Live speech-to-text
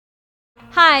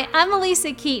Hi, I'm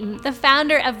Elisa Keaton, the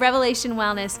founder of Revelation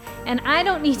Wellness, and I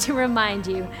don't need to remind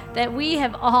you that we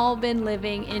have all been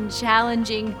living in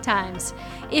challenging times.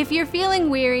 If you're feeling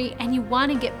weary and you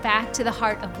want to get back to the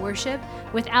heart of worship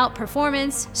without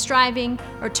performance, striving,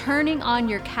 or turning on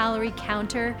your calorie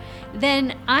counter,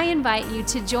 then I invite you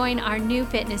to join our new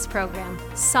fitness program,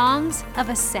 Songs of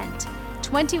Ascent,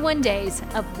 21 Days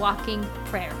of Walking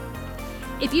Prayer.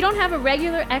 If you don't have a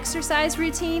regular exercise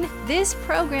routine, this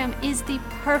program is the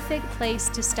perfect place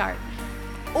to start.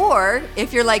 Or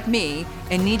if you're like me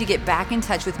and need to get back in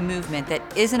touch with movement that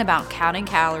isn't about counting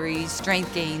calories,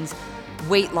 strength gains,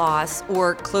 weight loss,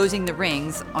 or closing the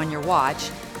rings on your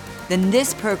watch, then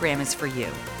this program is for you.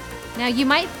 Now, you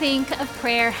might think of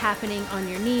prayer happening on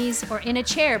your knees or in a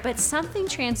chair, but something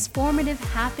transformative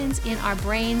happens in our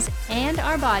brains and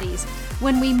our bodies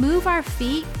when we move our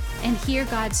feet and hear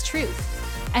God's truth.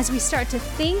 As we start to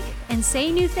think and say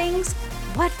new things,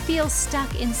 what feels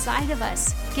stuck inside of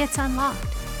us gets unlocked.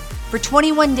 For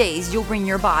 21 days, you'll bring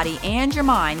your body and your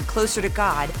mind closer to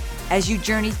God as you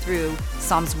journey through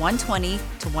Psalms 120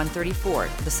 to 134,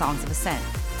 the Songs of Ascent.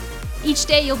 Each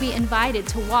day, you'll be invited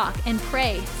to walk and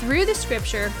pray through the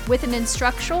scripture with an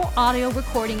instructional audio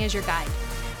recording as your guide.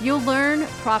 You'll learn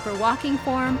proper walking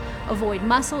form, avoid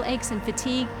muscle aches and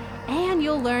fatigue, and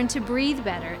you'll learn to breathe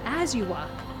better as you walk.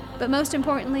 But most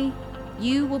importantly,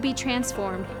 you will be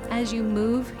transformed as you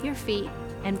move your feet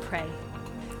and pray.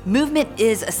 Movement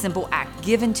is a simple act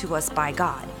given to us by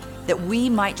God that we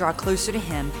might draw closer to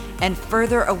Him and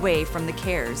further away from the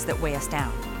cares that weigh us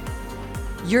down.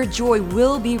 Your joy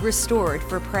will be restored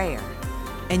for prayer,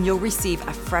 and you'll receive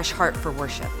a fresh heart for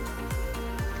worship.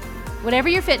 Whatever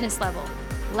your fitness level,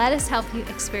 let us help you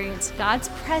experience God's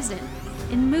presence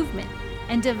in movement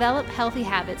and develop healthy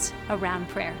habits around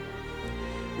prayer.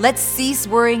 Let's cease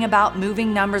worrying about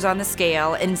moving numbers on the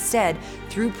scale. Instead,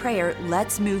 through prayer,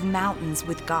 let's move mountains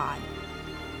with God.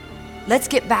 Let's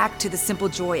get back to the simple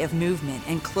joy of movement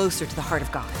and closer to the heart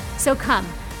of God. So come,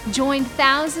 join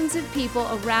thousands of people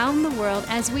around the world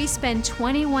as we spend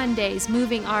 21 days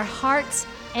moving our hearts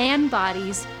and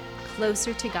bodies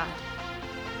closer to God.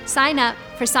 Sign up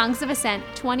for Songs of Ascent,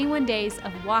 21 Days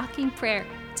of Walking Prayer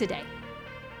today.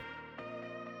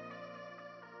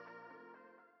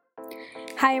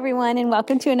 Hi, everyone, and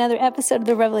welcome to another episode of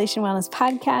the Revelation Wellness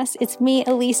Podcast. It's me,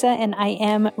 Elisa, and I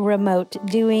am remote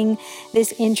doing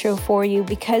this intro for you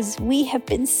because we have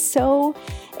been so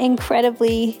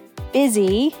incredibly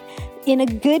busy in a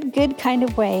good kind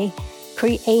of way,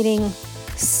 creating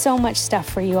so much stuff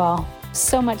for you all.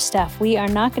 So much stuff. We are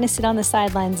not going to sit on the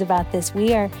sidelines about this. We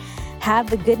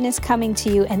have the goodness coming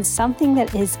to you, and something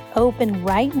that is open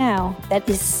right now that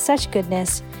is such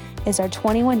goodness is our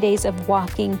 21 Days of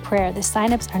Walking Prayer. The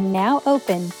signups are now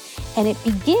open, and it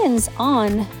begins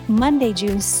on Monday,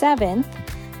 June 7th,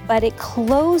 but it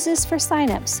closes for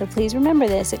signups. So please remember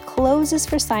this. It closes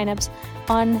for signups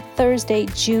on Thursday,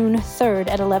 June 3rd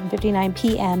at 11:59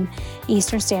 p.m.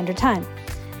 Eastern Standard Time.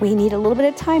 We need a little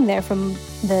bit of time there from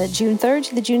the June 3rd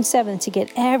to the June 7th to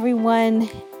get everyone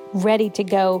ready to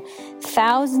go.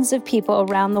 Thousands of people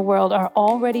around the world are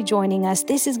already joining us.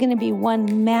 This is going to be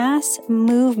one mass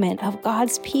movement of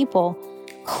God's people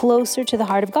closer to the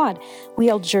heart of God.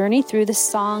 We'll journey through the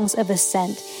Songs of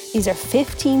Ascent. These are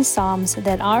 15 psalms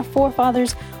that our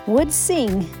forefathers would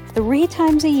sing 3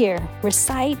 times a year,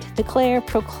 recite, declare,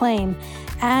 proclaim,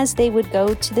 as they would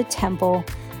go to the temple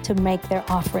to make their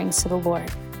offerings to the Lord.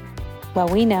 Well,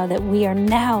 we know that we are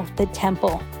now the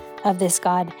temple of this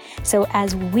God. So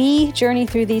as we journey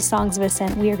through these Songs of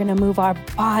Ascent, we are going to move our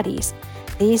bodies,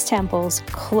 these temples,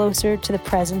 closer to the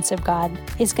presence of God.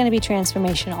 It's going to be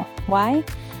transformational. Why?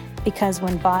 Because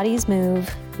when bodies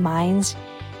move, minds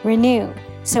renew.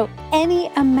 So any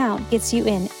amount gets you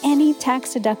in. Any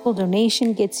tax-deductible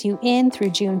donation gets you in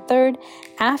through June 3rd.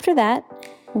 After that,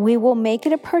 we will make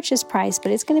it a purchase price,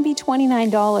 but it's going to be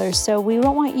 $29. So we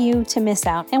don't want you to miss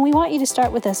out. And we want you to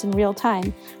start with us in real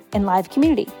time in live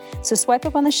community. So swipe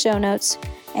up on the show notes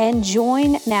and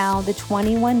join now the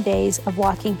 21 Days of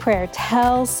Walking Prayer.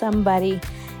 Tell somebody,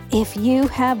 if you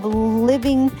have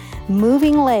living,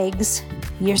 moving legs,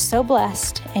 you're so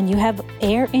blessed, and you have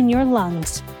air in your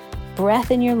lungs,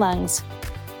 breath in your lungs,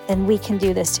 then we can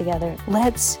do this together.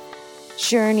 Let's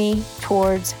journey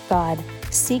towards God.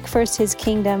 Seek first His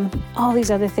kingdom. All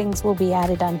these other things will be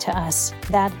added unto us.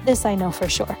 This I know for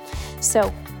sure.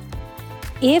 So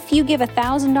if you give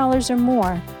 $1,000 or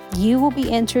more, you will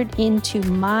be entered into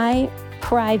my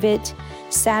private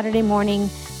Saturday morning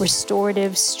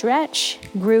restorative stretch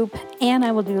group, and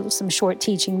I will do some short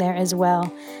teaching there as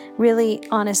well. Really,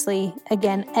 honestly,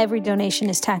 again, every donation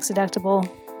is tax deductible.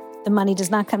 The money does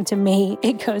not come to me.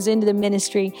 It goes into the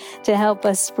ministry to help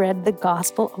us spread the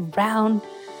gospel around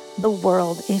the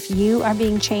world. If you are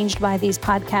being changed by these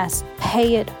podcasts,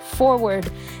 pay it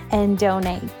forward and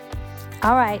donate.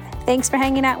 All right. Thanks for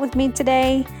hanging out with me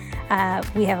today.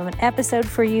 We have an episode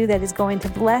for you that is going to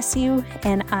bless you,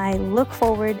 and I look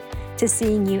forward to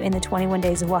seeing you in the 21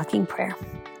 Days of Walking Prayer.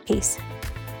 Peace.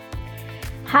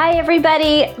 Hi,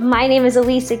 everybody. My name is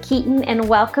Elisa Keaton, and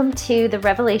welcome to the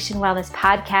Revelation Wellness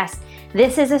Podcast.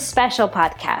 This is a special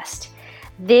podcast.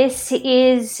 This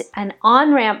is an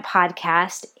on-ramp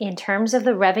podcast in terms of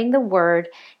the Revving the Word.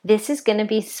 This is going to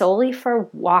be solely for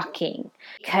walking,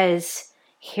 because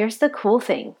here's the cool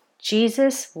thing.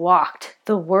 Jesus walked.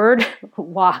 The Word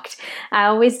walked. I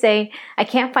always say I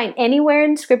can't find anywhere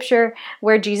in Scripture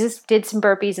where Jesus did some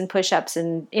burpees and push-ups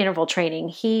and interval training.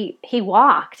 He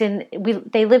walked, and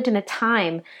they lived in a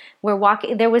time where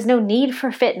there was no need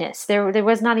for fitness. There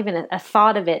was not even a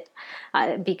thought of it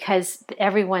because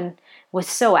everyone was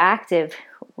so active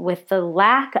with the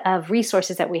lack of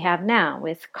resources that we have now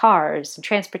with cars and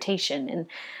transportation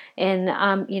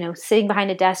and sitting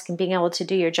behind a desk and being able to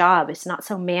do your job. It's not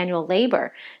so manual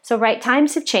labor. So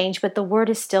times have changed, but the Word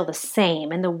is still the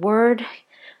same, and the Word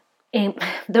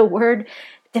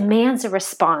demands a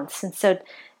response. And so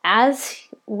as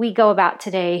we go about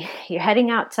today, you're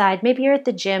heading outside, maybe you're at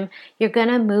the gym, you're going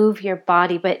to move your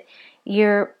body, but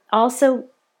the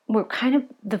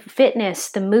fitness,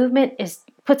 the movement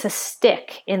puts a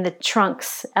stick in the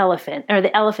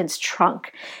elephant's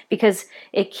trunk, because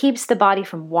it keeps the body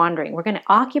from wandering. We're going to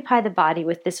occupy the body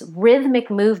with this rhythmic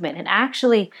movement, and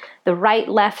actually the right,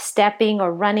 left stepping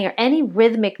or running or any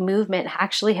rhythmic movement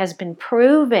actually has been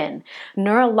proven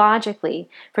neurologically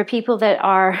for people that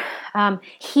are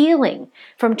healing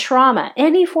from trauma,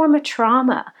 any form of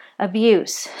trauma,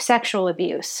 abuse, sexual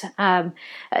abuse,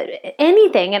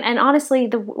 anything. And honestly,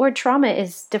 the word trauma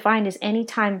is defined as any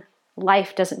time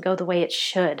life doesn't go the way it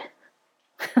should.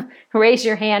 Raise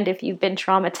your hand if you've been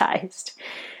traumatized.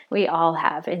 We all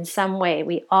have in some way.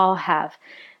 We all have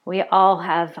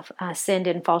sinned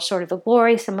and fall short of the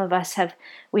glory. Some of us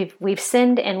we've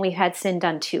sinned and we've had sin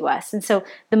done to us. And so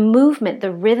the movement,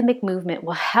 the rhythmic movement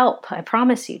will help. I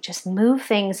promise you, just move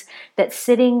things that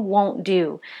sitting won't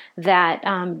do, that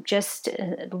just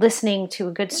listening to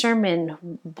a good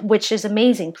sermon, which is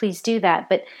amazing. Please do that.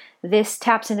 But this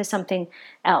taps into something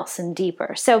else and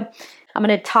deeper. So I'm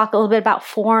going to talk a little bit about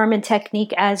form and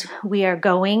technique as we are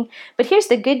going. But here's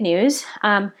the good news.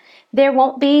 There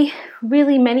won't be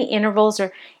really many intervals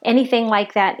or anything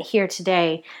like that here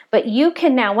today. But you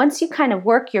can now, once you kind of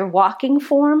work your walking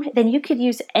form, then you could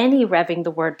use any Revving the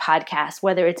Word podcast,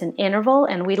 whether it's an interval,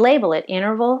 and we label it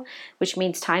interval, which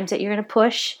means times that you're going to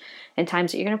push and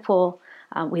times that you're going to pull.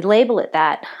 We label it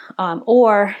that.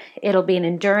 Or it'll be an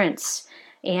endurance,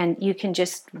 and you can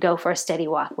just go for a steady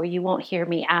walk where you won't hear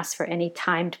me ask for any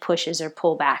timed pushes or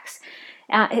pullbacks.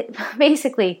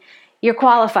 Basically, you're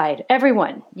qualified.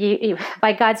 Everyone, you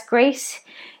by God's grace,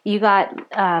 you got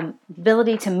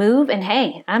ability to move. And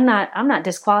hey, I'm not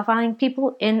disqualifying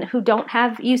people who don't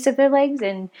have use of their legs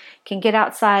and can get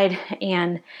outside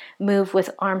and move with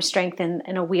arm strength in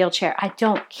a wheelchair. I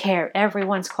don't care.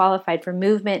 Everyone's qualified for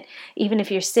movement, even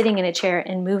if you're sitting in a chair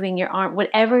and moving your arm,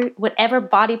 whatever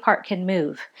body part can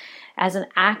move, as an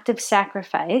act of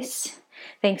sacrifice,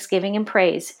 thanksgiving and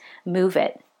praise. Move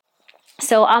it.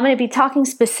 So I'm going to be talking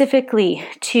specifically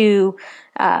to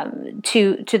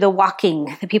the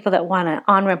walking, the people that want to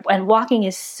on-ramp. And walking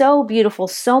is so beautiful,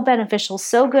 so beneficial,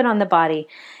 so good on the body.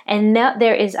 And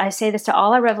I say this to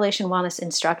all our Revelation Wellness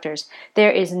instructors, there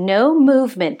is no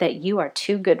movement that you are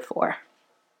too good for.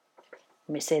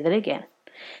 Let me say that again.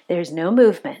 There's no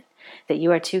movement that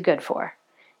you are too good for.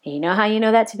 And you know how you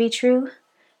know that to be true?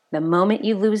 The moment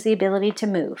you lose the ability to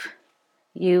move,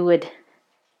 you're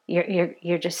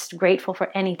just grateful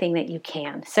for anything that you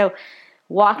can. So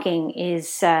walking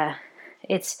is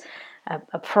it's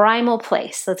a primal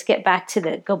place. Let's go back to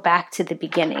the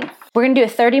beginning. We're going to do a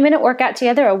 30-minute workout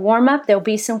together, a warm-up. There'll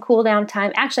be some cool down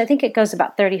time. Actually, I think it goes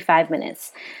about 35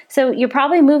 minutes. So you're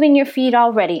probably moving your feet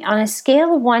already. On a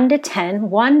scale of 1 to 10,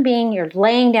 1 being you're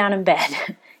laying down in bed.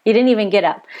 You didn't even get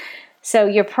up. So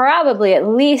you're probably at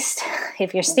least,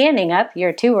 if you're standing up, you're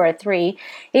a 2 or a 3.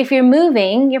 If you're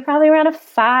moving, you're probably around a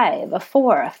 5, a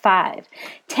 4, a 5.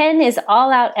 10 is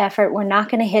all-out effort. We're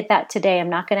not going to hit that today. I'm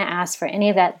not going to ask for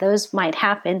any of that. Those might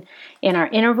happen in our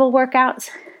interval workouts,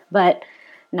 but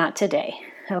not today.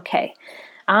 Okay.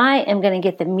 I am going to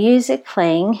get the music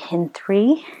playing in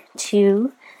 3,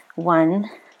 2, 1,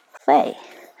 play.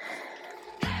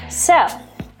 So,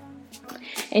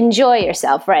 enjoy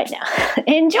yourself right now.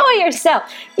 Enjoy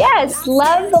yourself. Yes,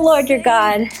 love the Lord your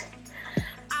God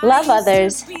Love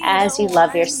others as you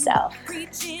love yourself.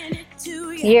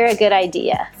 You're a good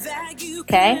idea.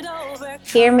 Okay?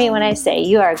 Hear me when I say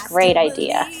you are a great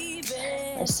idea.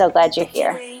 I'm so glad you're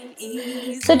here.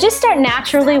 So just start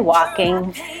naturally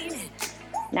walking.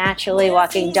 Naturally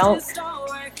walking. You're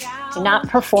not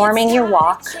performing your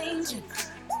walk.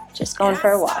 Just going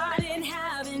for a walk.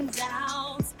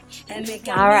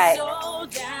 All right.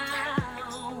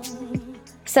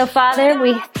 So Father,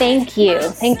 we thank you.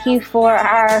 Thank you for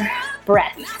our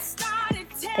breath.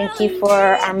 Thank you for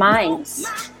our minds.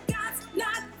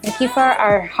 Thank you for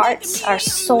our hearts, our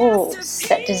souls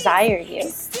that desire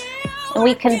you. And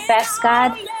we confess,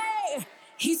 God,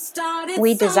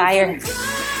 we desire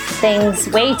things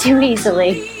way too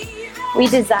easily. We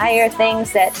desire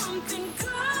things that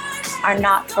are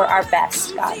not for our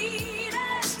best, God.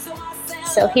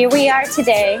 So here we are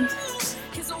today.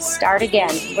 Start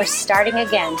again. We're starting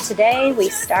again. Today we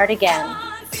start again.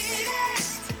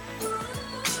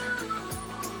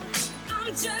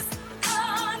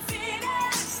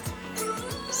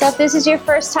 So if this is your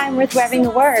first time with Revving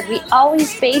the Word, we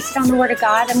always base it on the Word of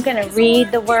God. I'm going to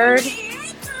read the Word,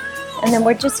 and then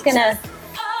we're just going to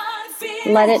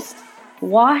let it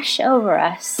wash over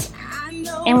us.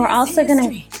 And we're also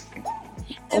going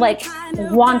to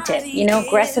want it,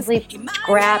 aggressively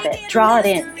grab it, draw it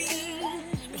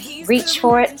in. Reach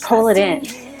for it, pull it in.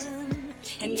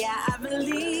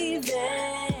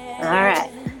 All right.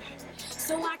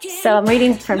 So I'm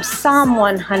reading from Psalm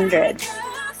 100.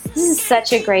 This is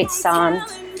such a great psalm.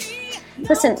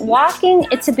 Listen, walking,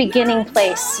 it's a beginning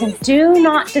place. And do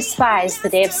not despise the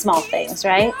day of small things,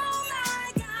 right?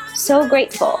 So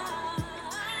grateful.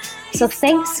 So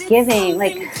Thanksgiving,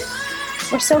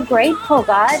 we're so grateful,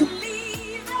 God.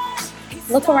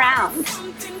 Look around.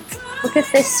 Look at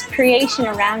this creation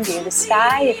around you. The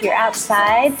sky, if you're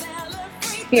outside,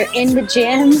 if you're in the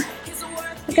gym.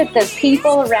 Look at the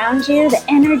people around you, the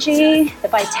energy, the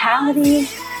vitality.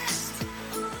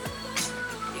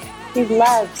 He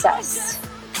loves us.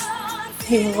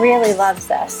 He really loves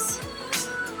us.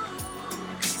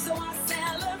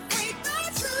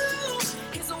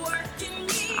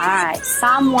 All right,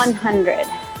 Psalm 100.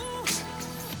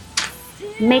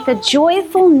 Make a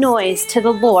joyful noise to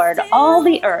the Lord, all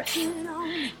the earth.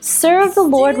 Serve the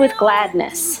Lord with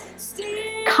gladness.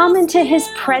 Come into his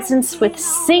presence with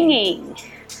singing.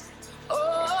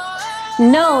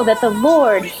 Know that the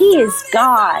Lord, he is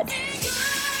God.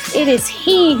 It is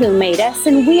he who made us,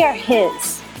 and we are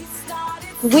his.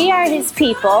 We are his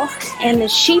people and the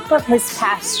sheep of his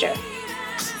pasture.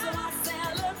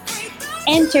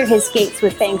 Enter his gates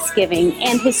with thanksgiving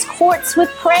and his courts with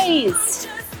praise.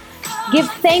 Give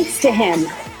thanks to him.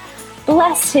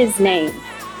 Bless his name.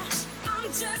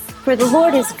 For the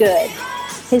Lord is good.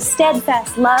 His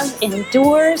steadfast love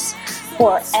endures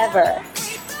forever,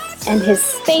 and his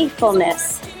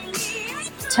faithfulness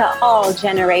to all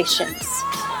generations.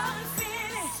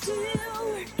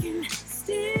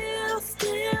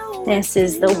 This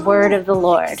is the word of the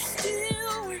Lord.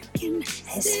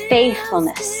 His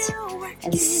faithfulness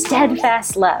and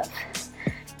steadfast love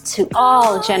to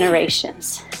all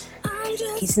generations.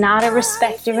 He's not a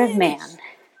respecter of man,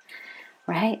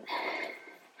 right?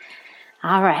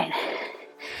 All right.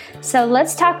 So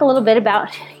let's talk a little bit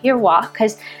about your walk,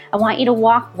 because I want you to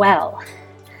walk well.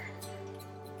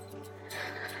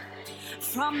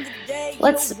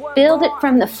 Let's build it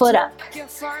from the foot up.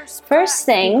 First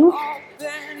thing,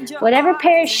 whatever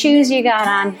pair of shoes you got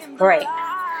on, great.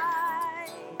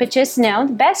 But just know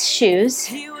the best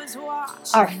shoes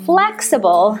are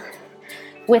flexible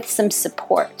with some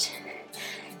support.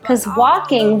 Because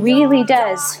walking really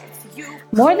does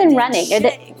more than running.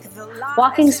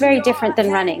 Walking is very different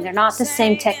than running. They're not the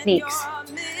same techniques.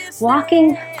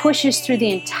 Walking pushes through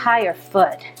the entire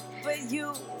foot.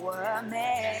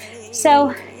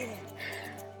 So,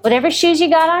 whatever shoes you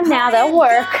got on now, they'll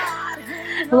work.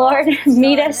 Lord,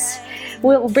 meet us.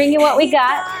 We'll bring you what we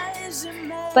got.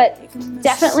 But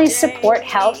definitely support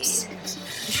helps.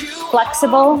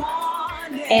 Flexible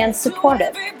and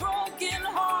supportive.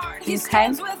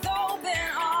 Okay?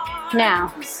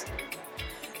 Now,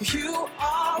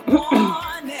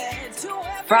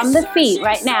 from the feet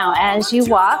right now as you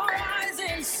walk,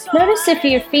 notice if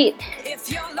your feet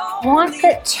want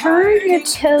to turn your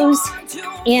toes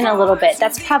in a little bit.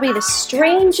 That's probably the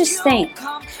strangest thing.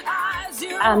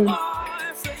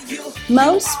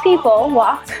 Most people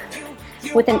walk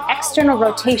with an external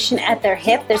rotation at their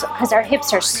hip because our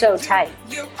hips are so tight.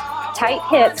 Tight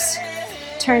hips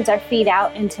turns our feet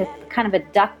out into kind of a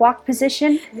duck walk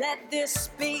position.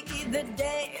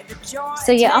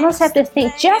 So you almost have to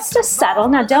think just a subtle.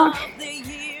 Now don't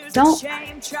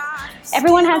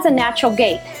Everyone has a natural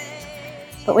gait,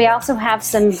 but we also have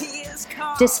some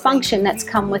dysfunction that's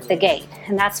come with the gait.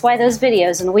 And that's why those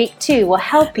videos in week 2 will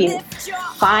help you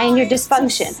find your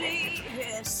dysfunction.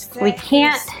 We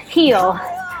can't heal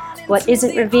what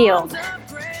isn't revealed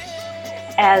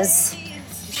as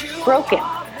broken,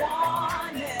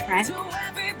 right?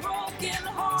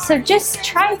 So just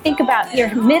try and think about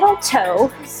your middle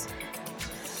toe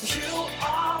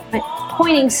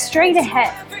pointing straight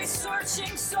ahead.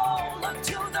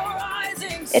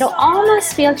 It'll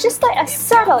almost feel just like a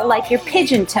subtle, like you're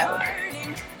pigeon-toed.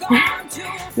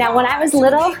 Now, when I was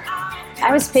little,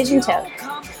 I was pigeon-toed.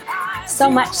 So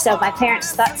much so, my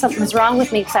parents thought something was wrong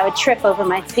with me because I would trip over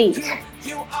my feet.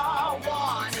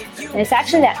 And it's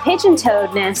actually that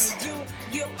pigeon-toedness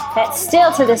that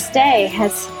still to this day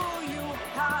has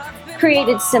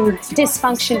created some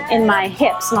dysfunction in my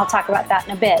hips, and I'll talk about that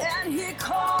in a bit.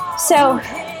 So,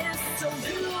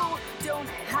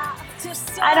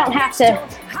 I don't have to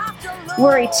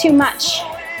worry too much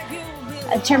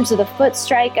in terms of the foot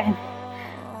strike.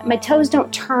 My toes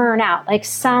don't turn out like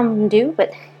some do,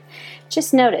 but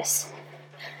just notice.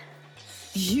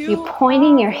 You're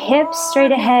pointing your hips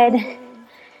straight ahead,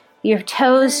 your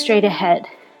toes straight ahead.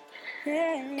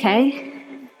 Okay?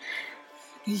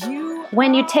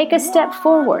 When you take a step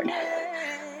forward,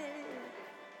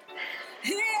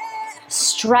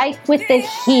 strike with the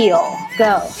heel.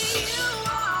 Go.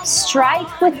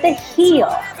 Strike with the heel.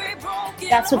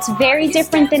 That's what's very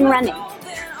different than running.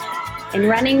 In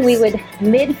running, we would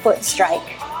mid-foot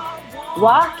strike.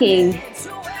 Walking,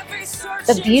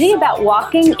 the beauty about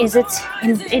walking is it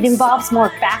involves more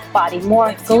back body,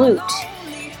 more glute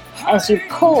as you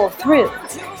pull through.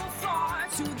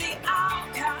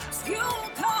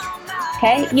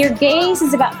 Okay, your gaze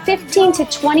is about 15 to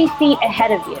 20 feet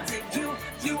ahead of you.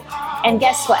 And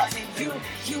guess what?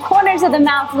 Corners of the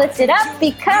mouth lifted up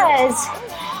because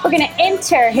we're going to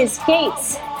enter his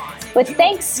gates with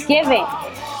thanksgiving.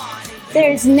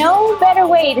 There's no better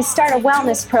way to start a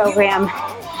wellness program.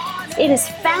 It is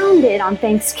founded on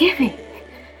thanksgiving.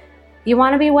 You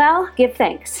want to be well? Give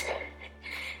thanks.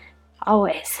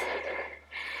 Always.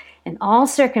 In all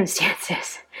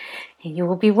circumstances, you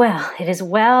will be well. It is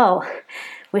well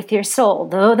with your soul,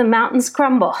 though the mountains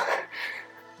crumble.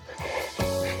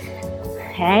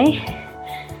 Okay?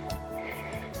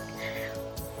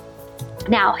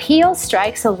 Now, heel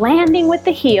strike, so landing with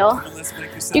the heel.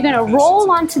 You're going to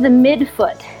roll onto the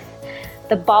midfoot,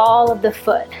 the ball of the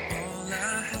foot.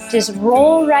 Just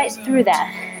roll right through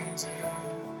that.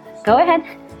 Go ahead.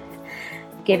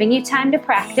 Giving you time to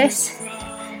practice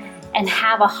and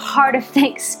have a heart of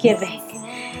thanksgiving.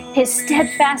 His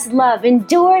steadfast love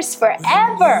endures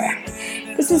forever.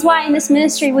 This is why in this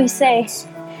ministry we say,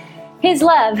 His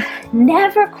love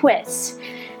never quits.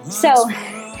 So,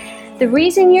 the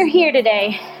reason you're here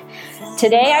today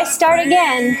I start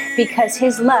again because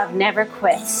His love never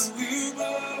quits.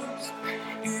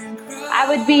 I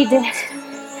would be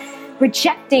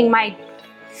rejecting my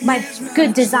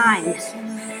good design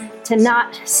to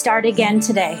not start again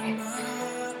today,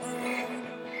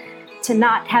 to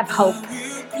not have hope,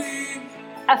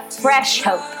 a fresh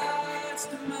hope,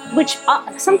 which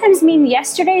sometimes means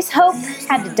yesterday's hope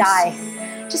had to die.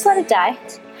 Just let it die.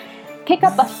 Pick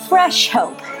up a fresh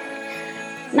hope.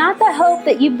 Not the hope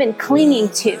that you've been clinging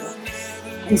to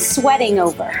and sweating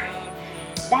over.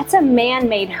 That's a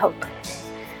man-made hope.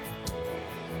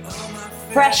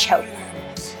 Fresh hope.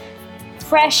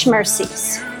 Fresh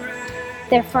mercies.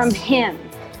 They're from Him.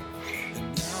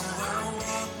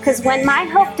 Because when my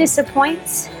hope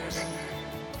disappoints,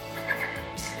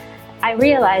 I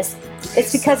realize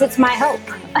it's because it's my hope.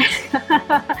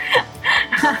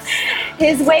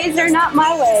 His ways are not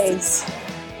my ways.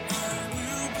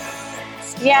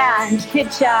 Yeah,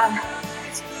 good job.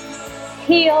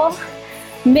 Heel,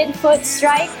 midfoot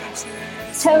strike,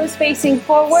 toes facing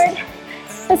forward.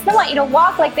 Listen, I want you to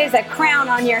walk like there's a crown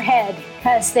on your head,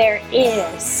 because there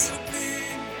is.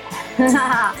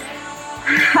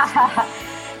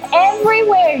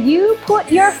 Everywhere you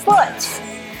put your foot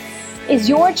is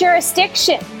your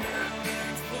jurisdiction.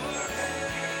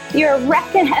 You're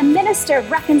a minister of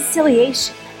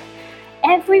reconciliation.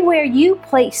 Everywhere you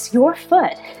place your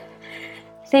foot,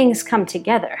 things come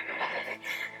together.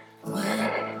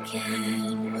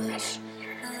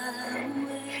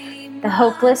 The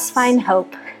hopeless find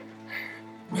hope.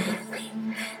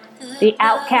 The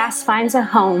outcast finds a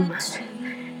home.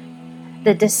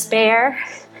 The despair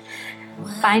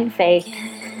find faith.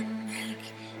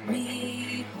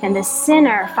 And the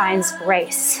sinner finds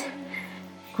grace.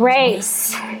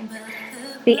 Grace,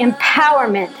 the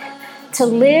empowerment to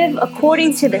live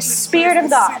according to the Spirit of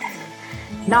God,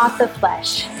 not the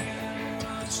flesh.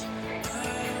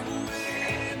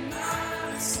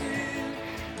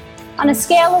 On a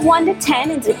scale of 1 to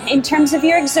 10, in terms of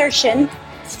your exertion,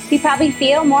 you probably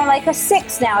feel more like a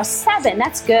 6 now, a 7.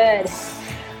 That's good.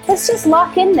 Let's just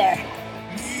lock in there.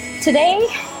 Today,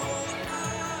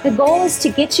 the goal is to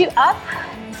get you up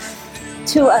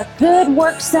to a good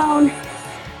work zone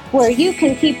where you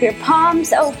can keep your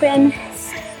palms open,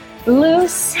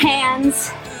 loose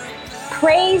hands,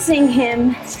 praising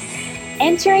Him,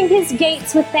 entering His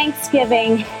gates with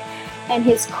thanksgiving and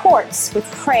His courts with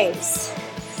praise.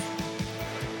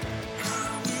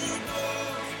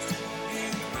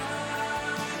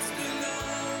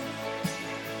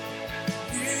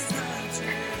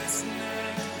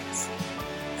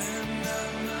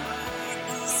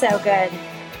 So good.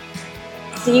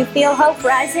 Do you feel hope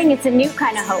rising? It's a new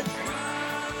kind of hope.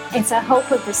 It's a hope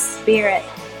of the Spirit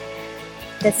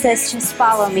that says, just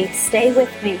follow me, stay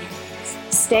with me,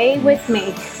 stay with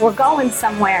me. We're going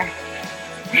somewhere.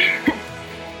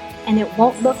 And it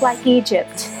won't look like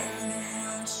Egypt.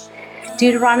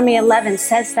 Deuteronomy 11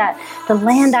 says that the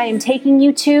land I am taking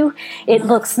you to, it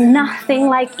looks nothing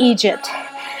like Egypt.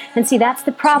 And see, that's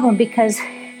the problem, because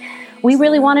we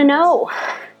really want to know.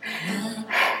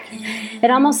 It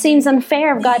almost seems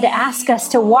unfair of God to ask us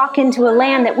to walk into a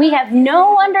land that we have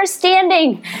no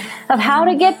understanding of how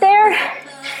to get there,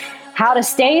 how to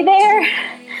stay there,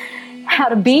 how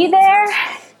to be there.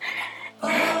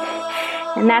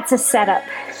 And that's a setup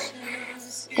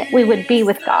that we would be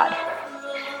with God,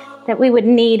 that we would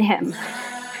need Him.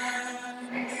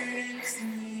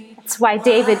 That's why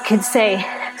David could say,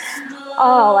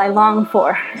 all I long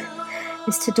for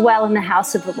is to dwell in the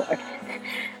house of the Lord.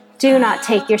 Do not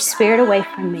take your Spirit away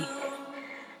from me.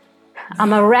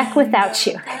 I'm a wreck without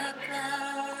you.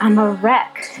 I'm a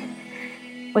wreck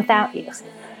without you.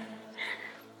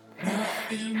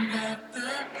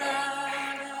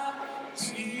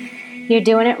 You're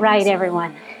doing it right,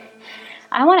 everyone.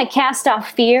 I want to cast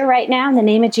off fear right now in the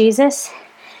name of Jesus.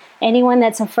 Anyone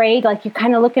that's afraid, like you're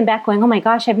kind of looking back going, oh my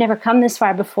gosh, I've never come this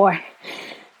far before.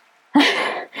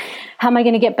 How am I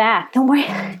going to get back? Don't worry.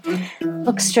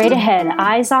 Look straight ahead.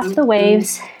 Eyes off the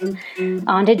waves.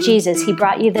 Onto Jesus. He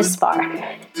brought you this far.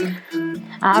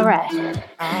 All right.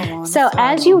 So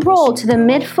as you roll to the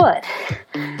midfoot,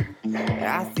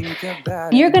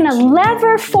 you're going to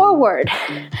lever forward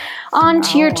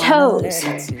onto your toes.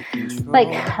 Like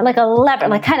a lever,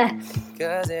 like kind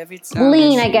of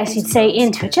lean, I guess you'd say,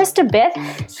 into it just a bit.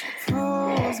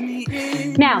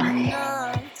 Now,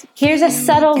 here's a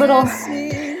subtle little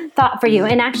thought for you.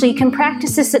 And actually, you can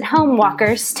practice this at home,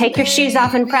 walkers. Take your shoes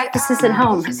off and practice this at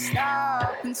home.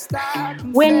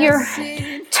 When your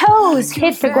toes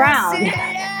hit the ground,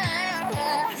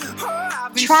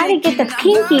 try to get the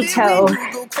pinky toe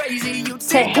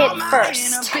to hit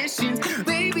first.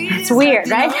 It's weird,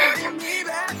 right?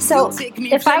 So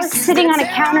if I was sitting on a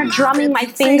counter drumming my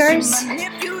fingers,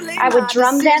 I would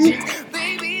drum them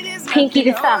pinky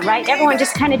to thumb, right? Everyone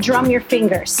just kind of drum your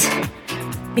fingers.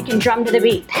 You can drum to the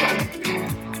beat.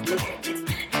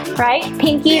 Right?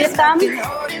 Pinky to thumb.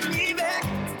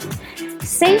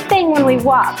 Same thing when we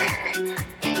walk.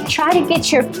 Try to get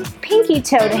your pinky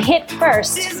toe to hit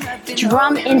first.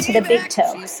 Drum into the big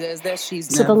toe.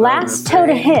 So the last toe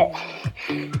to hit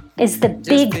is the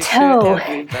big toe,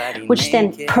 which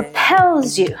then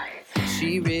propels you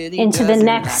into the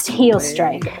next heel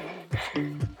strike.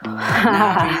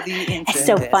 It's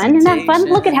so fun. Isn't that fun?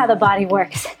 Look at how the body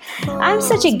works. I'm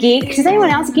such a geek. Does anyone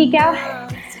else geek out?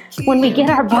 When we get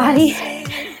our body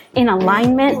in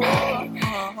alignment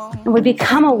and we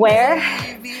become aware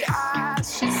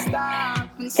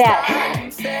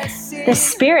that the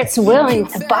spirit's willing,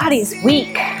 the body's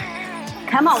weak.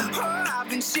 Come on.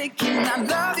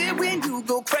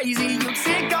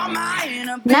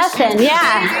 Nothing,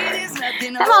 yeah.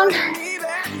 Come on.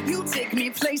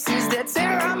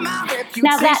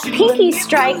 Now that pinky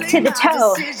strike to the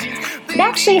toe, it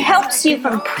actually helps you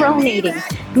from pronating.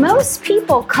 Most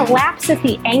people collapse at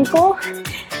the ankle,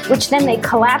 which then they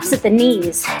collapse at the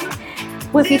knees.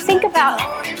 Well, if you think about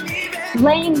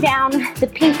laying down the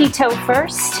pinky toe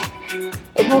first,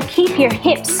 it will keep your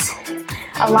hips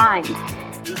aligned.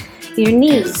 Your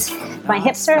knees. If my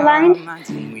hips are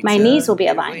aligned, my knees will be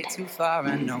aligned.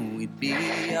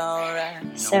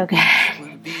 So good.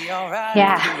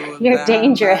 Yeah, you're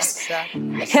dangerous.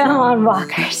 Come on,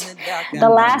 walkers. The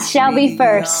last shall be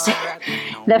first.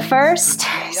 The first,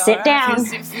 sit down,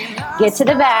 get to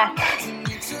the back.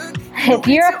 If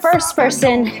you're a first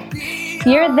person,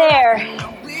 you're there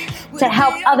to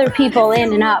help other people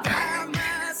in and up.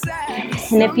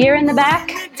 And if you're in the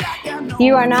back,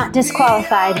 you are not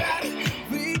disqualified.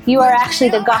 You are actually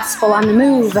the gospel on the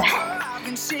move.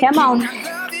 Come on.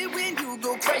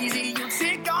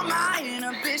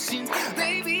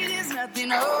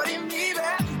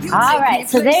 All right,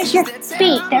 so there's your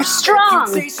feet. They're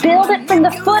strong. Build it from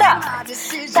the foot up.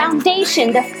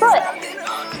 Foundation, the foot.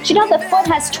 Do you know the foot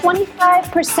has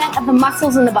 25% of the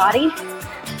muscles in the body?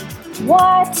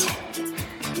 What?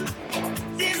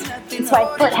 That's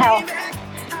why foot health,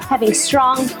 having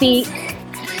strong feet,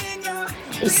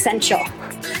 essential.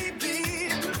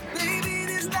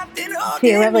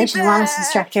 Be a Revelation Wellness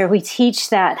instructor, we teach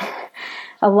that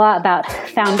a lot about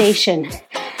foundation,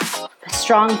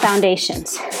 strong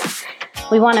foundations.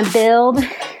 We want to build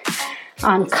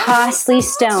on costly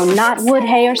stone, not wood,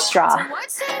 hay, or straw.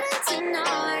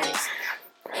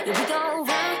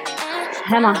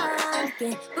 Come on.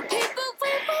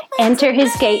 Enter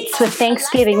his gates with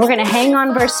thanksgiving. We're going to hang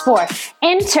on verse 4.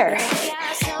 Enter.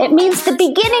 It means the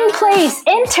beginning place.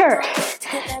 Enter.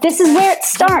 This is where it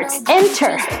starts.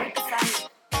 Enter.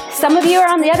 Some of you are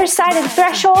on the other side of the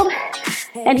threshold,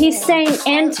 and he's saying,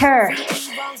 enter.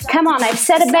 Come on, I've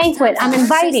set a banquet. I'm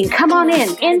inviting. Come on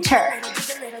in. Enter.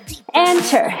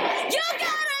 Enter.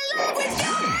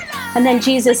 And then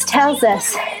Jesus tells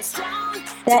us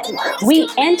that we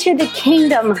enter the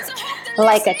kingdom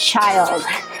like a child.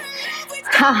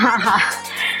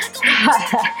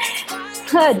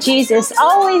 Oh, Jesus,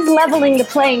 always leveling the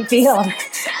playing field.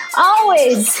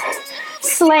 Always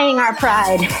slaying our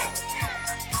pride.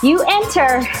 You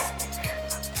enter.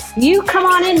 You come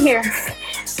on in here.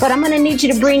 But I'm going to need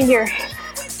you to bring your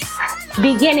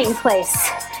beginning place.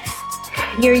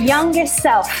 Your youngest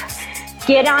self.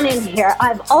 Get on in here.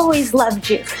 I've always loved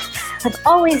you. I've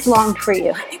always longed for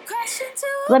you.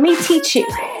 Let me teach you.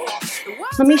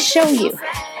 Let me show you.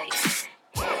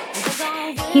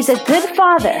 He's a good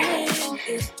father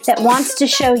that wants to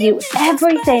show you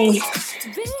everything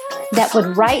that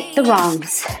would right the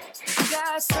wrongs.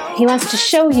 He wants to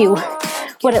show you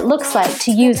what it looks like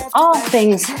to use all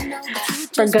things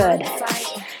for good.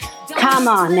 Come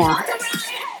on now.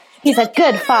 He's a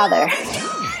good father.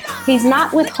 He's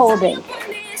not withholding.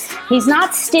 He's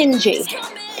not stingy.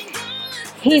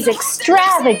 He's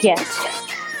extravagant.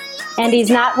 And he's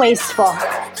not wasteful.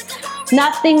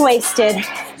 Nothing wasted.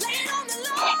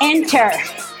 Enter.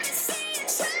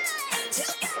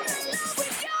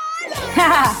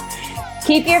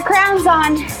 Keep your crowns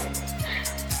on.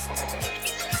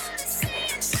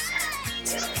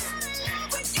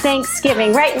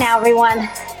 Thanksgiving right now, everyone.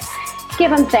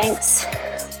 Give him thanks.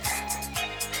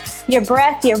 Your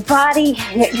breath, your body,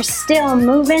 you're still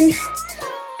moving.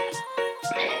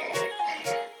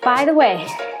 By the way,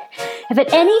 if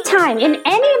at any time in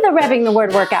any of the Revving the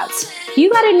Word workouts, you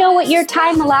got to know what your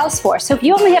time allows for. So if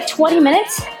you only have 20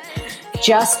 minutes,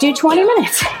 just do 20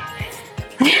 minutes.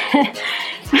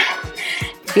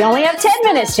 If you only have 10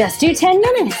 minutes, just do 10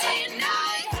 minutes.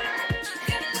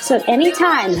 So at any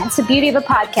time, that's the beauty of a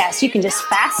podcast. You can just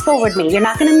fast forward me. You're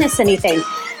not going to miss anything.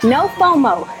 No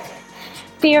FOMO.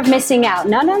 Fear of missing out.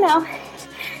 No.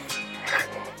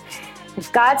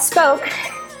 If God spoke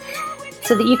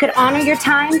so that you could honor your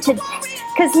time to,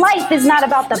 because life is not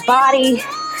about the body,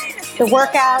 the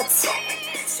workouts.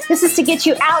 This is to get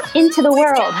you out into the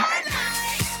world.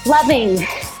 Loving,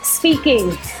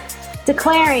 speaking,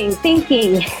 declaring,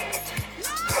 thinking,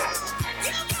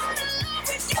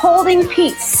 holding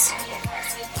peace,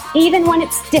 even when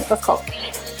it's difficult.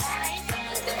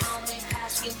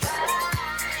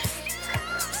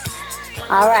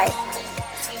 All right.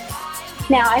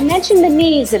 Now, I mentioned the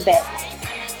knees a bit.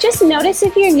 Just notice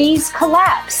if your knees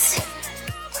collapse.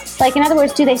 Like, in other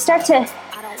words, do they start to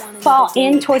fall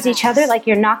in towards each other like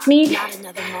you're knock-kneed?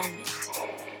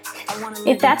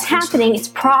 If that's happening, it's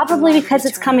probably because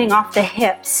it's coming off the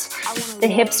hips. The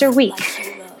hips are weak.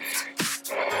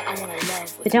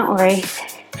 But don't worry.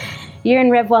 You're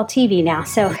in RevWell TV now,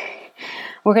 so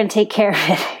we're going to take care of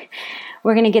it.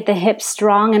 We're going to get the hips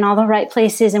strong in all the right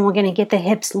places, and we're going to get the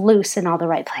hips loose in all the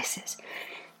right places.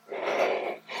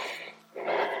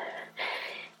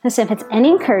 Listen, if it's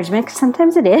any encouragement, because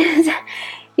sometimes it is,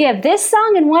 you have this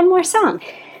song and one more song.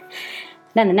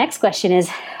 Then the next question is,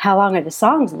 how long are the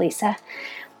songs, Lisa?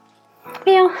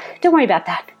 Don't worry about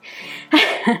that.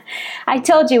 I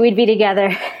told you we'd be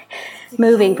together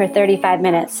moving for 35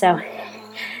 minutes. So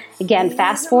again,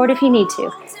 fast forward if you need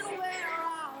to.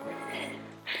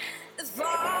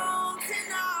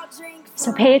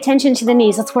 So pay attention to the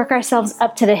knees. Let's work ourselves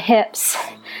up to the hips.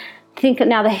 Think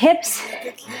now the hips,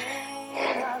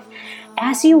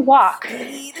 as you walk,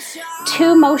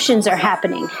 two motions are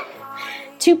happening.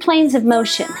 Two planes of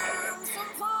motion.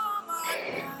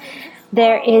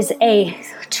 There is a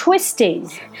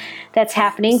twisting that's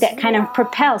happening that kind of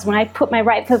propels. When I put my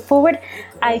right foot forward,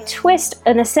 I twist.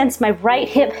 In a sense, my right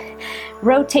hip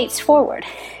rotates forward.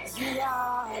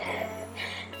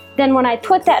 Then when I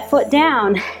put that foot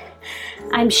down,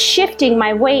 I'm shifting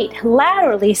my weight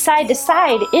laterally, side to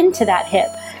side, into that hip.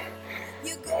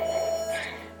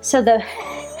 So the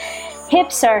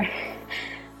hips are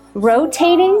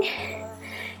rotating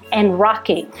and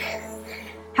rocking.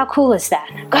 How cool is that?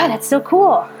 God, that's so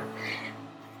cool.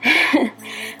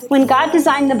 When God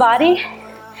designed the body,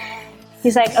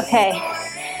 He's like, okay,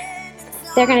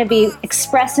 they're going to be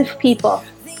expressive people.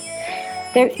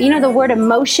 You know, the word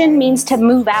emotion means to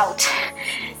move out.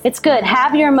 It's good.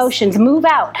 Have your emotions. Move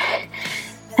out.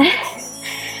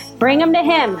 Bring them to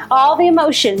Him. All the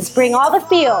emotions. Bring all the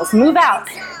feels. Move out.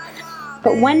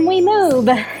 But when we move,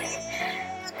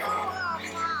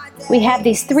 we have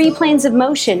these 3 planes of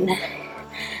motion: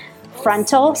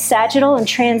 frontal, sagittal, and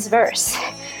transverse.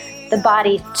 The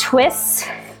body twists,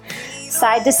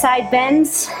 side to side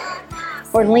bends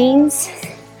or leans,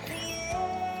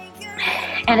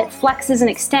 and it flexes and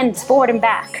extends forward and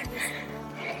back.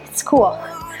 It's cool.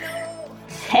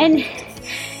 And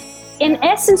in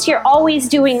essence, you're always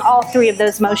doing all 3 of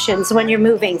those motions when you're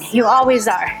moving. You always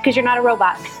are, because you're not a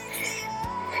robot.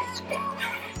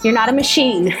 You're not a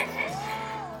machine.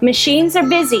 Machines are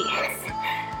busy.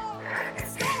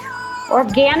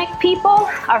 Organic people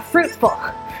are fruitful.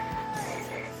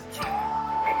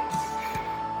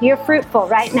 You're fruitful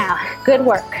right now. Good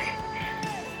work.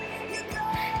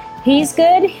 He's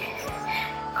good.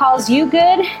 Calls you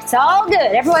good. It's all good.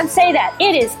 Everyone say that.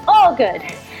 It is all good.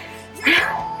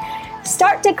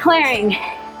 Start declaring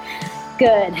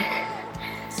good.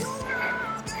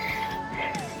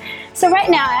 So right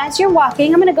now, as you're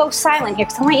walking, I'm going to go silent here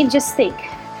because I want you to just think.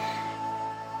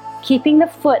 Keeping the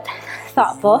foot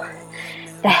thoughtful,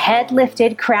 the head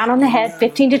lifted, crown on the head,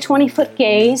 15 to 20 foot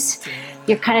gaze.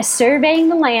 You're kind of surveying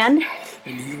the land.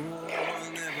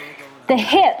 The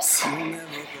hips,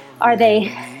 are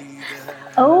they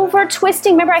over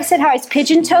twisting? Remember I said how I was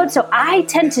pigeon-toed? So I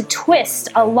tend to twist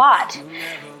a lot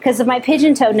because of my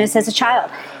pigeon-toedness as a child.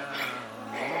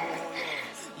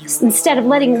 Instead of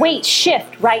letting weight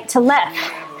shift right to left.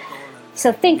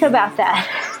 So think about that.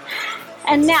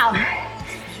 And now,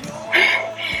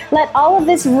 let all of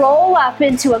this roll up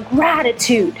into a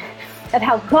gratitude of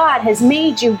how God has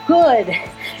made you good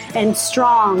and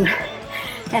strong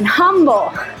and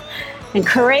humble and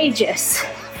courageous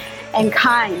and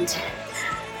kind.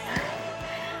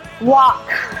 Walk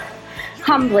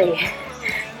humbly.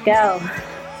 Go.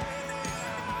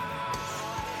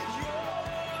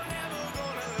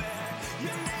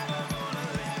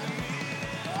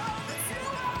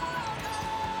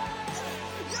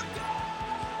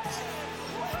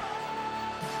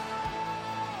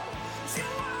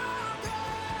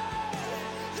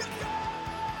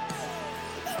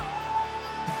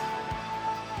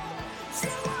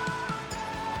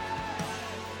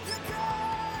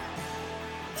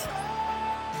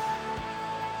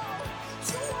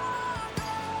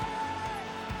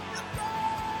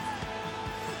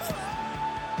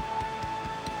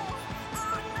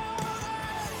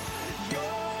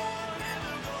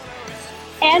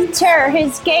 Enter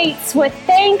His gates with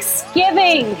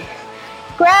thanksgiving,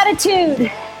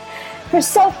 gratitude. We're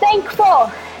so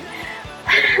thankful.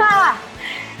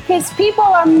 His people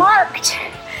are marked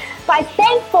by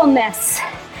thankfulness.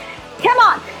 Come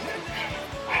on.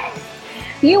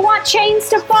 You want chains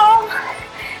to fall?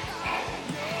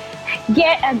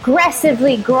 Get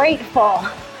aggressively grateful.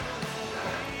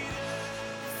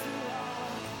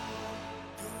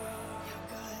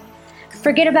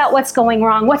 Forget about what's going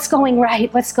wrong, what's going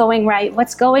right, what's going right,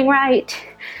 what's going right.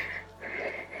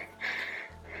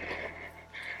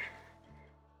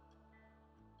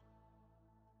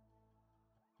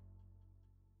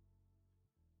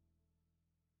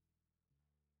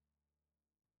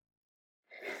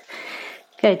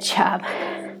 Good job.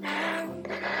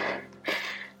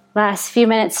 Last few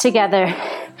minutes together.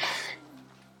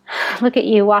 Look at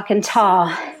you walking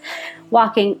tall,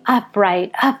 walking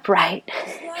upright, upright.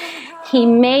 He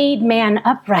made man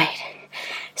upright.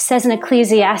 It says in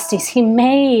Ecclesiastes, He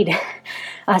made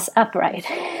us upright.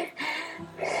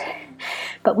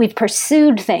 But we've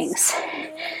pursued things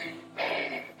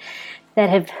that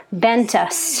have bent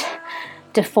us,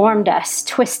 deformed us,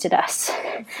 twisted us.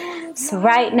 So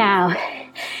right now,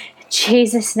 in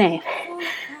Jesus' name,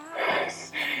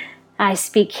 I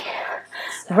speak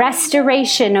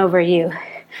restoration over you.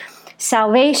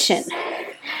 Salvation,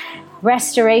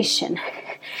 restoration,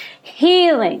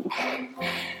 healing.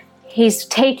 He's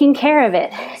taking care of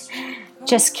it.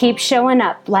 Just keep showing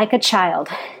up like a child.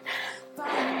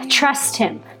 Trust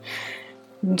Him.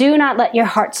 Do not let your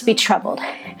hearts be troubled.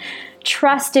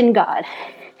 Trust in God.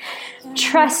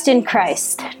 Trust in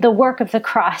Christ, the work of the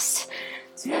cross.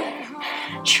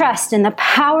 Trust in the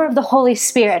power of the Holy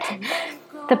Spirit,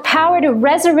 the power to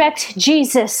resurrect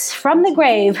Jesus from the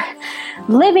grave,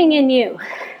 living in you.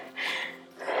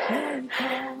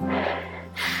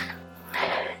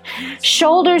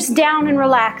 Shoulders down and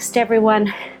relaxed,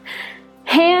 everyone.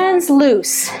 Hands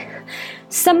loose.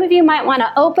 Some of you might want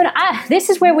to open, this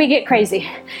is where we get crazy.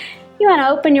 You want to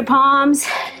open your palms.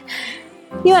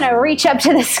 You want to reach up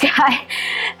to the sky.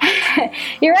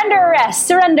 You're under arrest.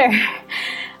 Surrender.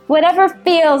 Whatever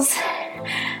feels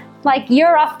like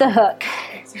you're off the hook,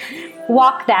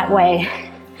 walk that way.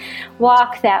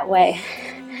 Walk that way.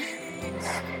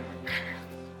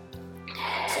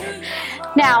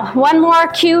 Now, one more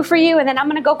cue for you, and then I'm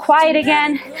going to go quiet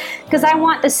again because I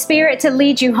want the Spirit to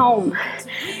lead you home.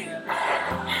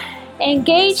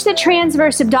 Engage the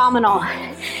transverse abdominal.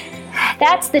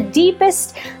 That's the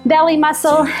deepest belly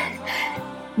muscle.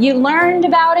 You learned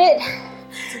about it.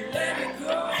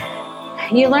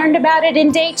 You learned about it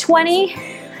in day 20.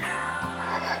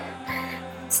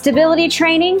 Stability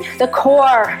training, the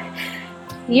core.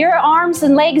 Your arms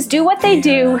and legs do what they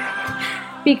do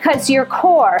because your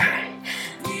core,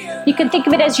 you can think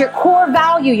of it as your core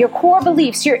value, your core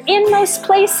beliefs, your inmost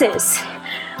places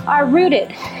are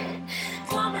rooted,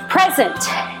 present,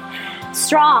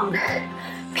 strong,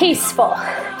 peaceful.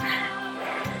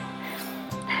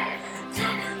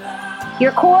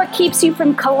 Your core keeps you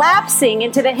from collapsing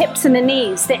into the hips and the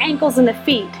knees, the ankles and the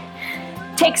feet.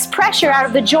 Takes pressure out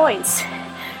of the joints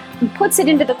and puts it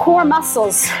into the core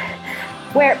muscles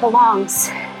where it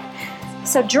belongs.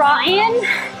 So draw in,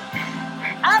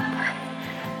 up,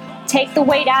 take the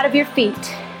weight out of your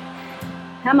feet.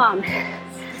 Come on.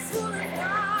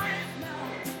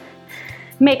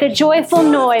 Make a joyful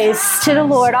noise to the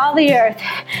Lord, all the earth.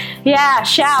 Yeah,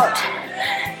 shout.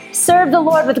 Serve the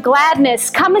Lord with gladness.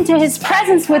 Come into his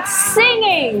presence with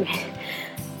singing.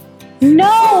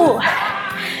 Know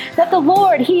that the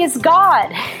Lord, he is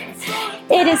God.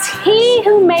 It is he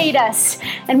who made us,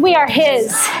 and we are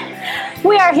his.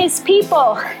 We are his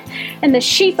people and the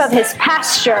sheep of his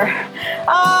pasture.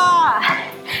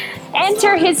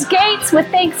 Enter his gates with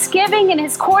thanksgiving and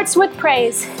his courts with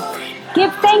praise.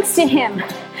 Give thanks to him.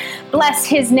 Bless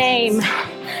his name.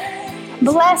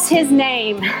 Bless his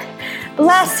name.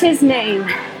 Bless his name.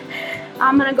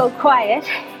 I'm going to go quiet.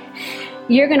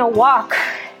 You're going to walk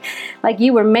like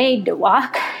you were made to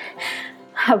walk.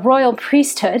 A royal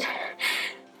priesthood.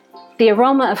 The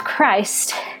aroma of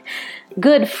Christ.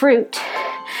 Good fruit.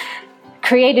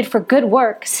 Created for good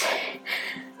works.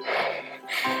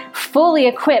 Fully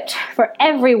equipped for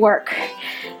every work.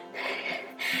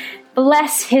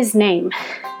 Bless his name.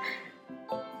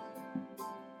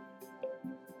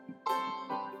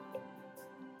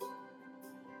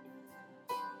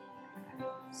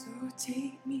 So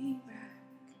take me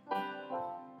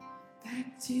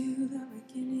back to the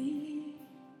beginning,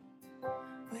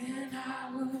 when I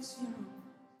was young,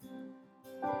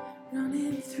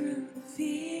 running through the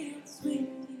fields with you.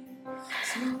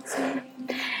 So take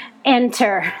me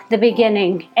Enter the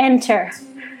beginning. Enter. to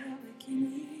the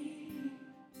beginning,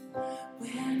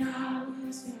 when I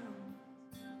was young,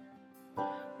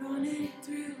 running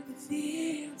through the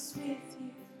fields with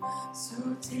you.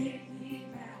 So take me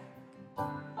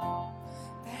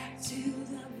back to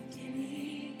the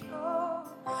beginning, oh,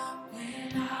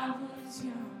 when I was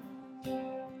young,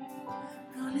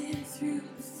 running through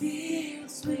the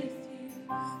fields with you.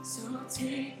 So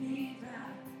take me back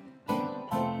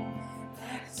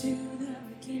to the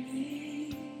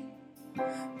beginning,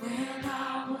 when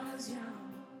I was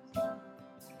young,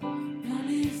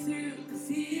 running through the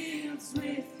fields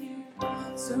with you.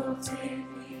 So take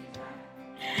me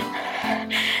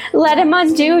back. Let him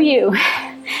undo you.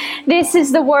 This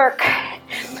is the work.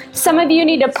 Some of you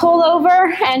need to pull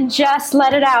over and just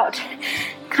let it out.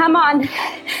 Come on.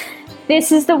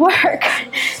 This is the work.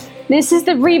 This is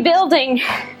the rebuilding.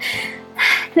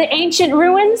 The ancient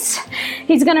ruins,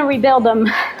 he's going to rebuild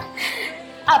them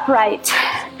upright,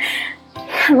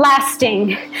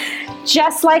 lasting,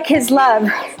 just like his love,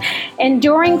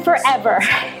 enduring forever.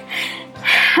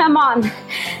 Come on.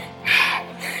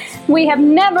 We have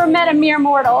never met a mere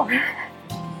mortal.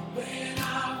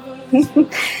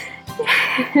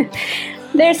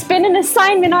 There's been an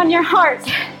assignment on your heart.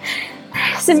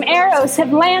 Some arrows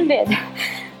have landed.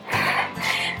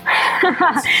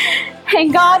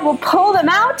 And God will pull them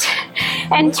out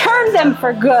and turn them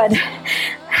for good.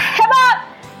 Come on.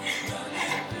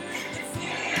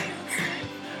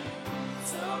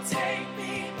 So take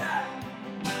me back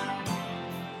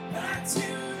to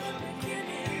the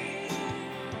beginning,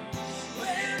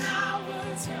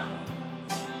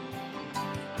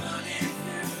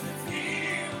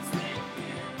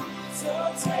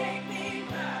 So take me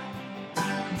back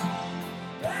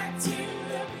to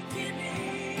the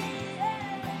beginning,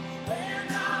 when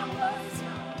I was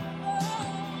young,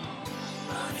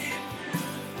 running through the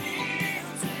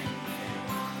fields with you.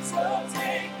 So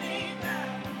take me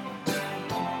back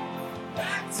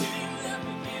to the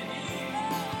beginning,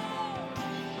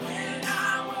 when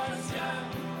I was young,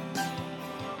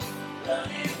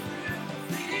 running through the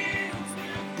fields with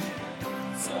you.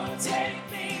 So take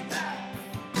me back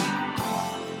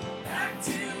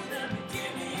to the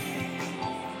beginning,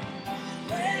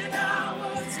 when I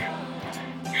was young,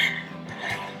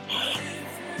 running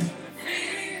through the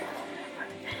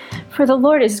fields. For the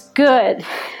Lord is good.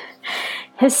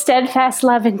 His steadfast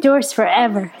love endures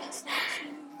forever,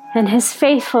 and his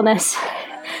faithfulness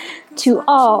to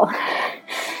all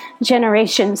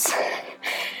generations.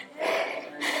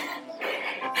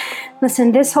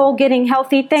 Listen, this whole getting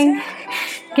healthy thing,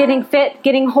 getting fit,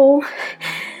 getting whole,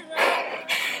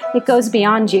 it goes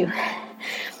beyond you.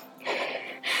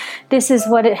 This is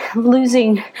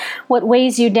losing what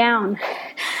weighs you down,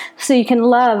 so you can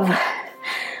love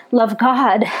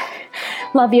God,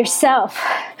 love yourself,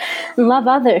 and love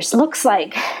others. Looks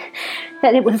like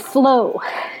that it would flow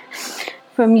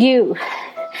from you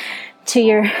to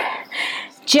your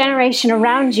generation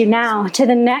around you now, to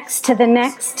the next, to the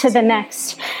next, to the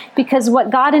next. Because what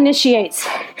God initiates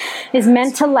is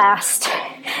meant to last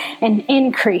and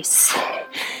increase.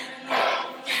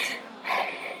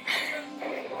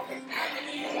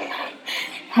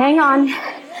 Hang on.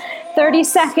 30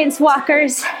 seconds,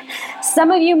 walkers.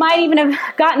 Some of you might even have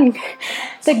gotten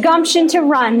the gumption to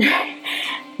run.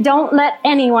 Don't let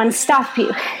anyone stop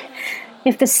you.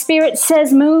 If the Spirit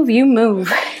says move, you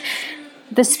move.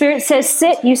 If the Spirit says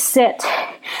sit, you sit.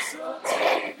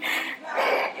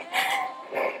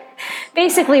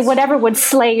 Basically, whatever would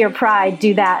slay your pride,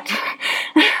 do that.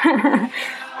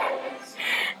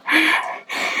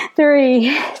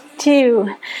 3,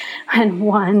 2, and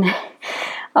 1.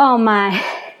 Oh my.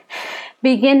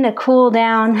 Begin to cool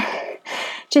down.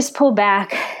 Just pull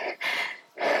back.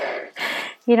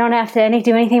 You don't have to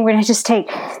do anything. We're going to just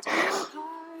take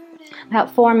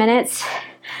about 4 minutes.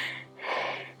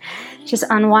 Just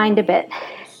unwind a bit.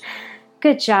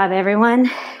 Good job,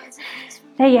 everyone.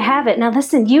 There you have it. Now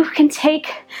listen, you can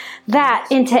take that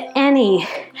into any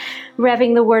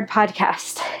Revving the Word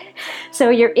podcast.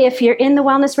 So if you're in the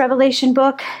Wellness Revelation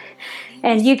book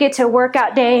and you get to a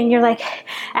workout day and you're like,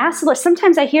 ask the Lord.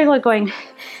 Sometimes I hear the Lord going,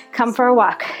 come for a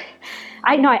walk.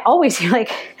 I know I always hear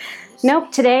like,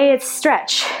 nope, today it's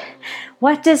stretch.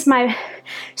 What does my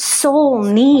soul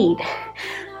need?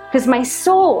 Because my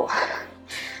soul,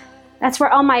 that's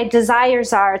where all my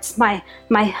desires are. It's my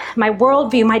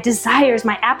worldview, my desires,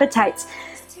 my appetites.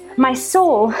 My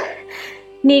soul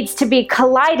needs to be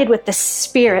collided with the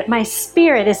Spirit. My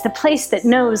spirit is the place that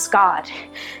knows God.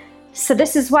 So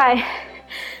this is why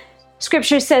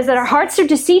Scripture says that our hearts are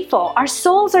deceitful, our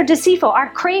souls are deceitful, our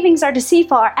cravings are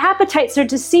deceitful, our appetites are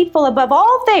deceitful above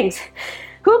all things.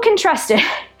 Who can trust it?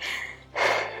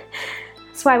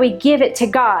 That's why we give it to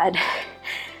God.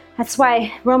 That's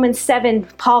why Romans 7,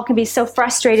 Paul can be so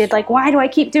frustrated, like, why do I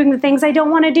keep doing the things I don't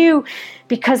want to do?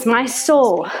 Because my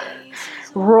soul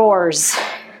roars.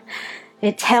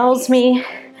 It tells me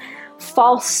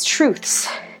false truths.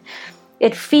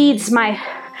 It feeds my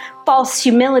false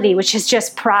humility, which is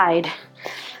just pride.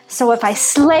 So if I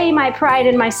slay my pride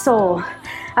in my soul,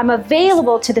 I'm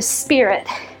available to the Spirit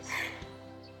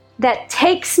that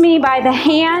takes me by the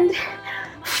hand,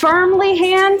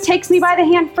 takes me by the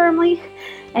hand firmly,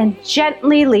 and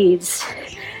gently leads.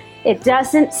 It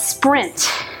doesn't sprint.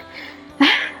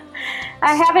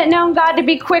 I haven't known God to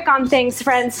be quick on things,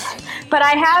 friends, but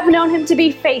I have known him to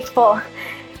be faithful.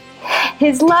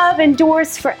 His love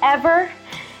endures forever,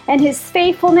 and his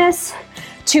faithfulness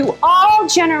to all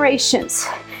generations.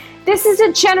 This is a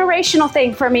generational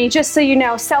thing for me, just so you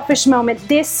know, selfish moment.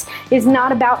 This is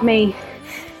not about me.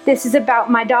 This is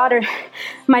about my daughter,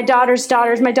 my daughter's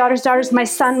daughters, my daughter's daughters, my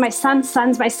son, my son's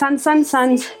sons, my son's son's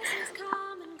sons.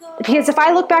 Because if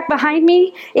I look back behind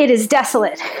me, it is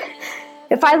desolate.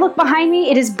 If I look behind me,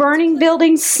 it is burning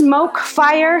buildings, smoke,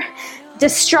 fire,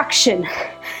 destruction.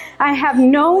 I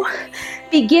am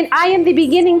the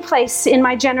beginning place in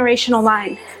my generational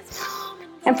line.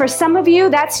 And for some of you,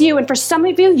 that's you. And for some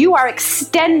of you, you are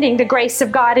extending the grace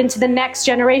of God into the next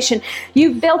generation.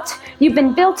 You've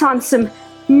been built on some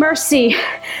mercy,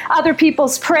 other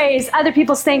people's praise, other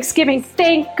people's thanksgiving.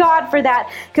 Thank God for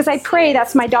that, because I pray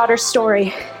that's my daughter's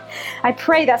story. I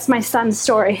pray that's my son's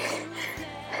story.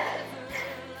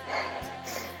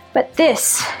 But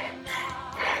this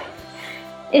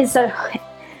is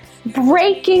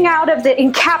breaking out of the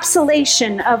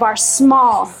encapsulation of our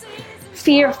small,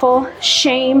 fearful,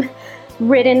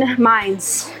 shame-ridden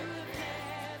minds.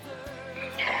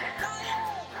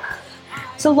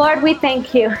 So Lord, we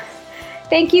thank you.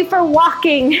 Thank you for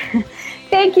walking.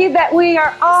 Thank you that we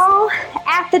are all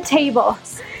at the table.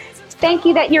 Thank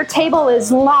you that your table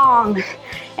is long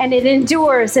and it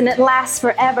endures and it lasts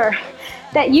forever.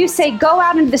 That you say, go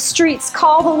out into the streets,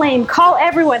 call the lame, call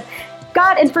everyone.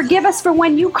 God, and forgive us for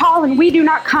when you call and we do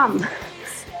not come.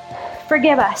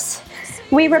 Forgive us.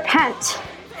 We repent.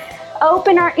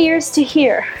 Open our ears to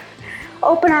hear.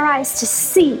 Open our eyes to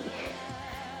see.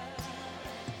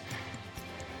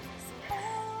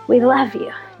 We love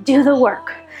you. Do the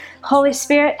work. Holy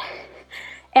Spirit,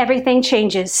 everything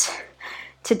changes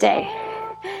today.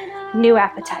 New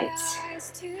appetites.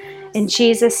 In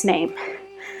Jesus' name,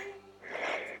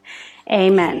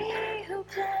 amen.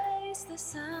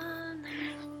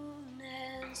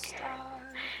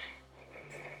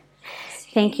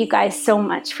 Thank you guys so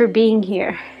much for being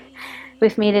here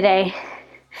with me today.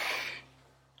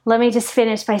 Let me just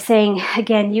finish by saying,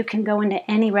 again, you can go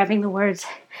into any Revving the Words,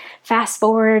 fast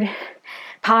forward,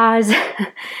 pause,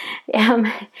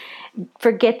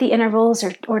 forget the intervals,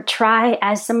 or try.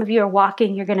 As some of you are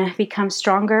walking, you're going to become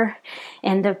stronger,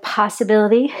 and the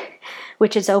possibility,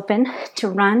 which is open, to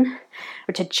run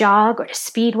or to jog or to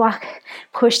speed walk,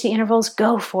 push the intervals,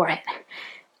 go for it.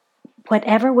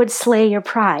 Whatever would slay your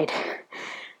pride,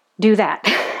 do that.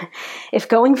 If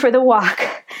going for the walk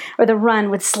or the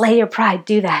run would slay your pride,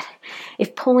 do that.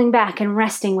 If pulling back and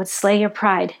resting would slay your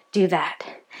pride, do that.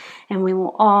 And we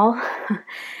will all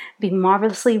be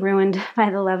marvelously ruined by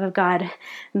the love of God,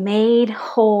 made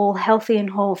whole, healthy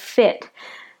and whole, fit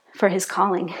for his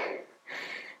calling.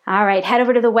 All right, head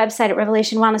over to the website at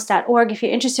revelationwellness.org if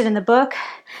you're interested in the book,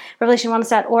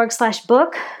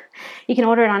 revelationwellness.org/book. You can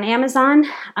order it on Amazon,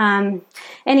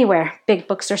 anywhere big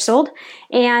books are sold.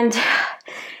 And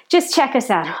just check us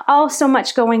out. Oh, so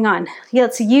much going on.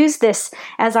 Let's use this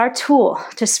as our tool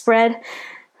to spread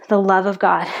the love of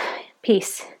God.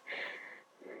 Peace.